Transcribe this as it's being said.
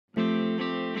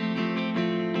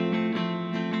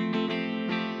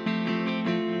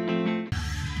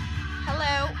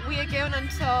going on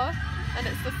tour and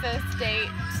it's the first date.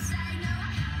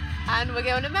 And we're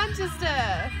going to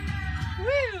Manchester! Woo!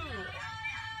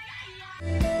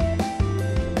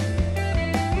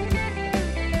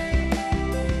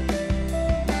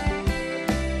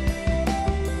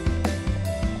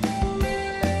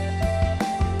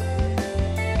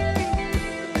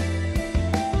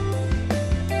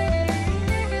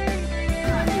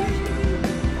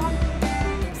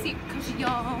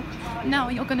 Now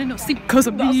you're gonna not see because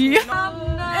of me.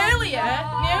 Earlier,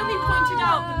 Naomi pointed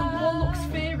out that the wall looks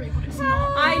fairy, but it's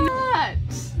not. I know.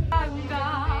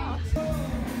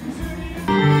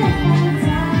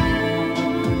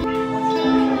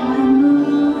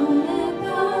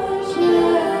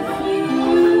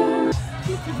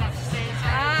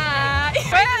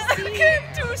 Welcome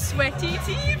to Sweaty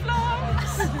Tea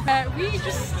Vlogs. We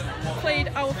just played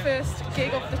our first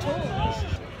gig of the tour,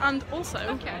 and also.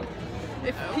 Okay.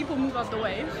 If people move out the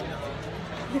way,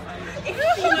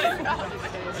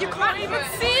 you can't even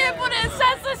see it, but it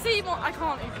says the I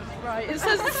can't even. Right, it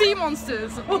says the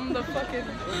Seamonsters on the fucking.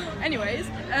 Anyways,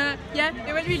 yeah,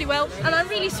 it went really well, and I'm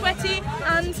really sweaty,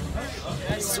 and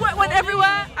sweat went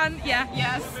everywhere, and yeah,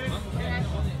 yes,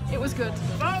 it was good.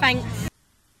 Thanks.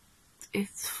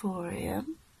 It's 4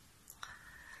 AM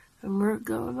and we're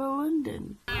going to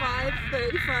London.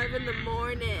 5:35 in the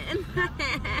morning.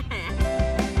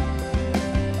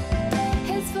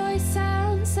 His voice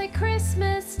sounds like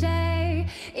Christmas Day,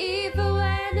 even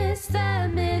when it's the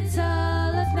middle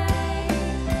of May.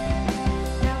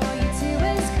 Now all you do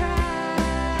is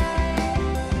cry.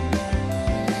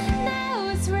 Now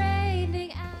it's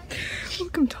raining out.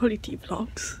 Welcome to Holly Tea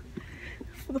Vlogs.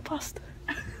 For the past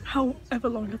however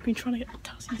long I've been trying to get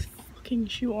Tassie's fucking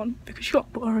shoe on because she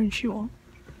got to put her own shoe on.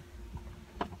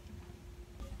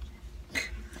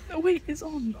 Oh wait, it's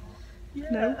on.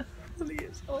 Yeah. No.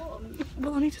 It's on.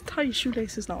 Well, I need to tie your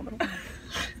shoelaces now though.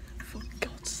 For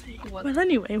God's sake. What? Well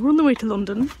anyway, we're on the way to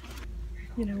London.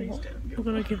 You know what? We're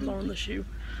gonna give Lauren the shoe.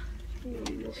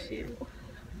 The shoe.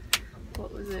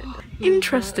 What was it?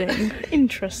 Interesting.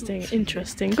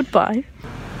 Interesting. Goodbye.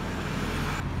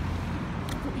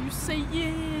 What are you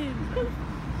saying?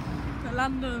 To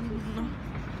London.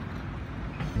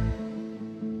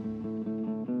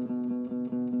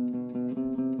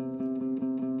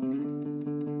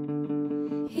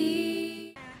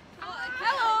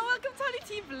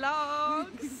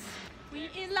 Vlogs. We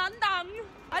in London.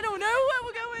 I don't know where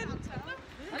we're going.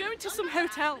 We're going to some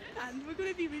hotel and we're going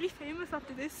to be really famous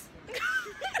after this.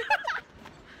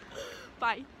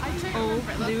 Bye. Old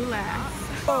blue lass.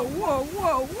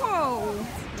 Whoa.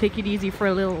 Take it easy for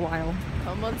a little while.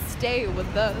 Come on, stay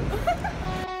with us.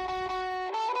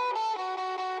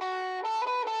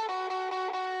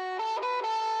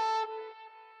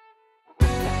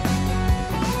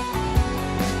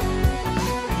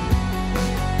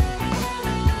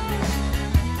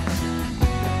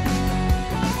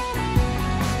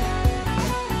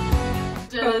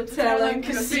 Hotel and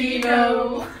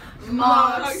casino,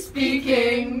 Mark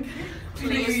speaking.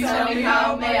 Please tell me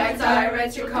how may I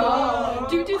direct your call.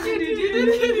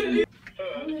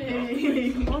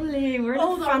 Ollie, we're in a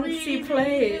fancy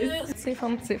place. Say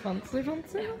fancy.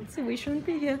 We shouldn't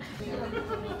be here.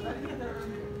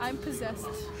 I'm possessed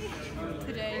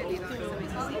today. Wait, what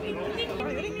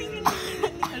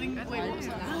was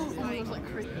that?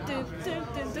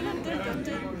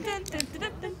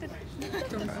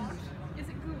 Is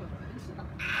it good?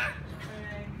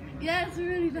 Yeah, it's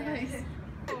really nice.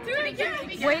 Do it again.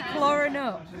 Wake Lauren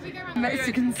up.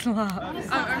 Mexican slap.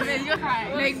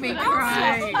 Make me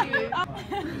cry.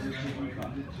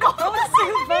 That was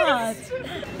so bad.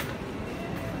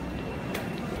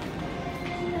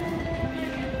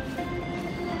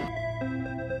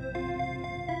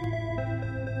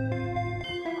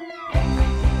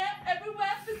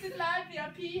 Everywhere for the live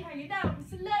VIP, hanging out with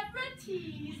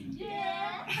celebrities.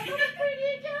 Yeah. I got a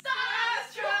pretty girl.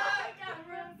 Starstruck.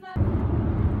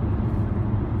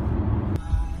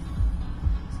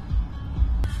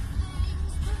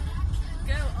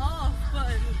 Go off,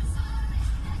 bud.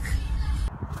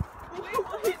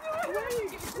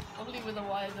 Probably with a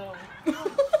wide door.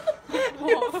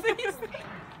 Your face.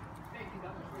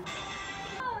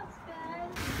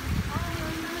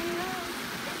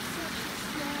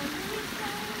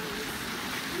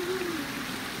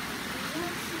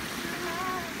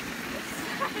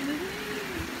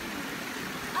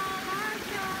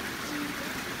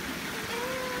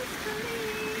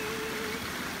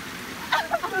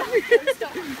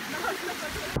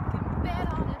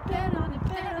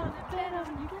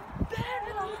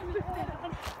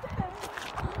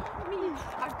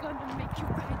 I'm gonna make you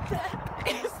right there.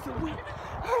 It's the way.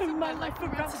 turn my life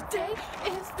around. Today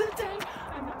is the day.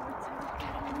 I know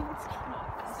it's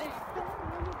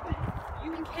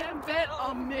you can bet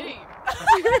on me.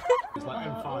 It's like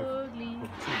M5. Ugly.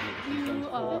 You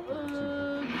are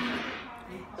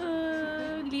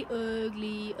ugly,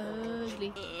 ugly,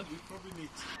 ugly.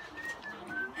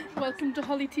 Welcome to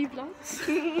Holly T Vlogs.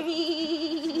 Where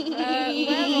are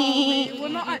we? We're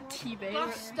not at T-Bay.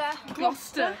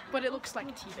 Gloucester, but it looks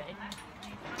like T-Bay.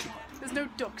 There's no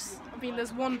ducks. I mean,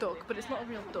 there's one duck, but it's not a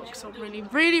real duck, so I'm really,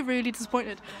 really, really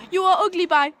disappointed. You are ugly,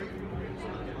 bye.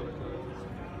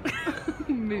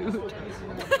 Mood.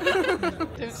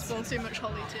 Don't spill too much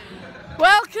Holly T.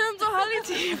 Welcome to Holly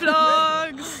T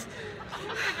Vlogs.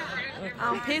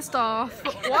 I'm pissed off.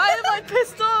 Why am I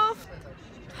pissed off?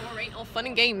 Alright, all fun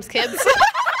and games, kids.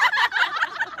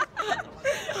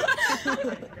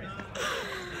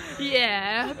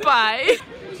 Yeah, bye.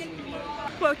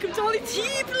 Welcome to Holly T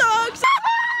Vlogs.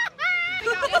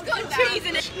 It's got cheese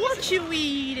in it. What you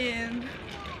eating?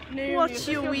 What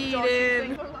you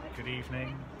eating? Good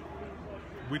evening.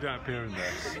 We don't appear in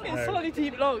this. It's Holly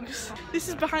T Vlogs. This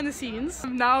is behind the scenes.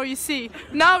 Now you see.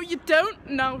 Now you don't.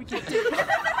 Now you do.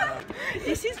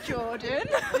 This is Jordan.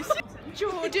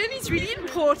 Jordan is really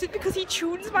important because he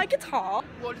tunes my guitar.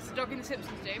 What does the dog in the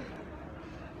Simpsons do?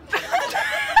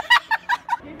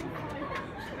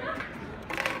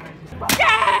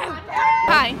 Yeah!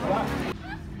 Hi.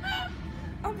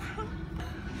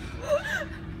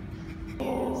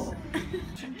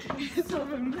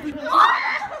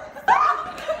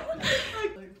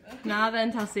 Now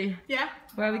then, Tassie, Yeah?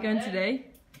 where are we going today?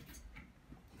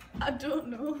 I don't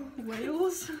know.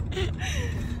 Wales?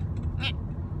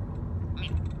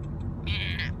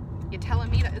 You're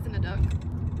telling me that isn't a duck?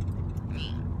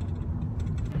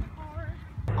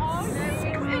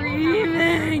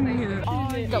 Screaming!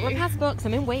 Got my passport 'cause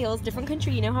I'm in Wales, different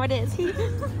country, you know how it is.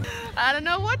 I don't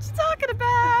know what you're talking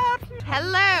about.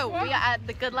 Hello, we are at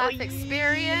the Good Life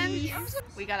Experience.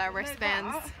 We got our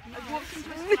wristbands.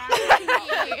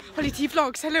 Holly T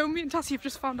Vlogs. Hello, me and Tassie have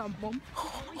just found our mum.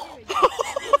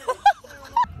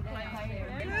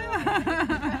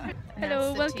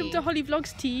 Hello, welcome to Holly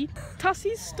Vlogs T.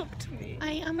 Tassie's stuck to me.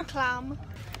 I am a clam.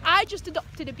 I just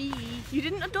adopted a bee. You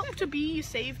didn't adopt a bee, you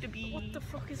saved a bee. What the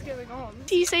fuck is going on?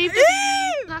 He saved a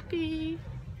bee. Happy.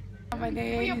 My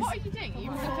name. What are you doing?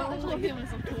 You can't literally hear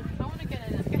myself talking. I want to get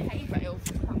a hay bale.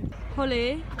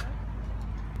 Holly.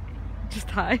 Just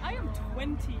hi. I am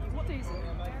 20. What day is it?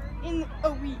 In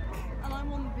a week. And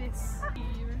I'm on this.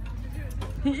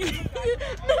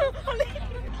 No, Holly.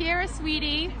 Kira,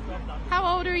 sweetie, how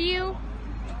old are you?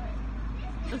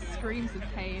 The screams of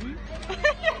pain.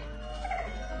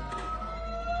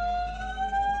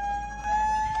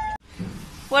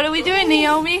 What are we doing,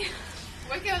 Naomi?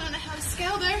 We're going on a house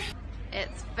scalder.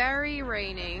 It's very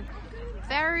rainy.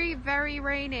 Very, very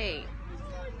rainy.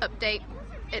 Update,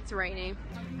 it's raining.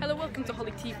 Hello, welcome to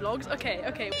Holly T Vlogs. Okay.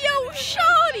 Yo,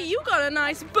 shawty, you got a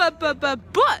nice butt.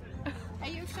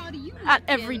 Hey, yo, shawty, you At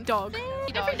every dog.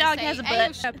 Every dog has a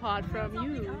butt. Hey, Apart from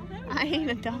you. I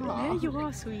ain't a dog. Yeah, you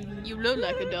are, sweetie. You look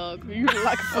like a dog. You look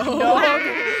like a fucking dog.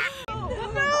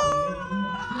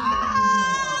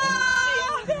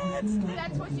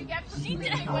 That's what you get for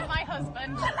sleeping with my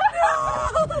husband.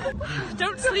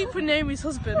 Don't sleep with Naomi's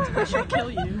husband. I shall kill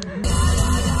you.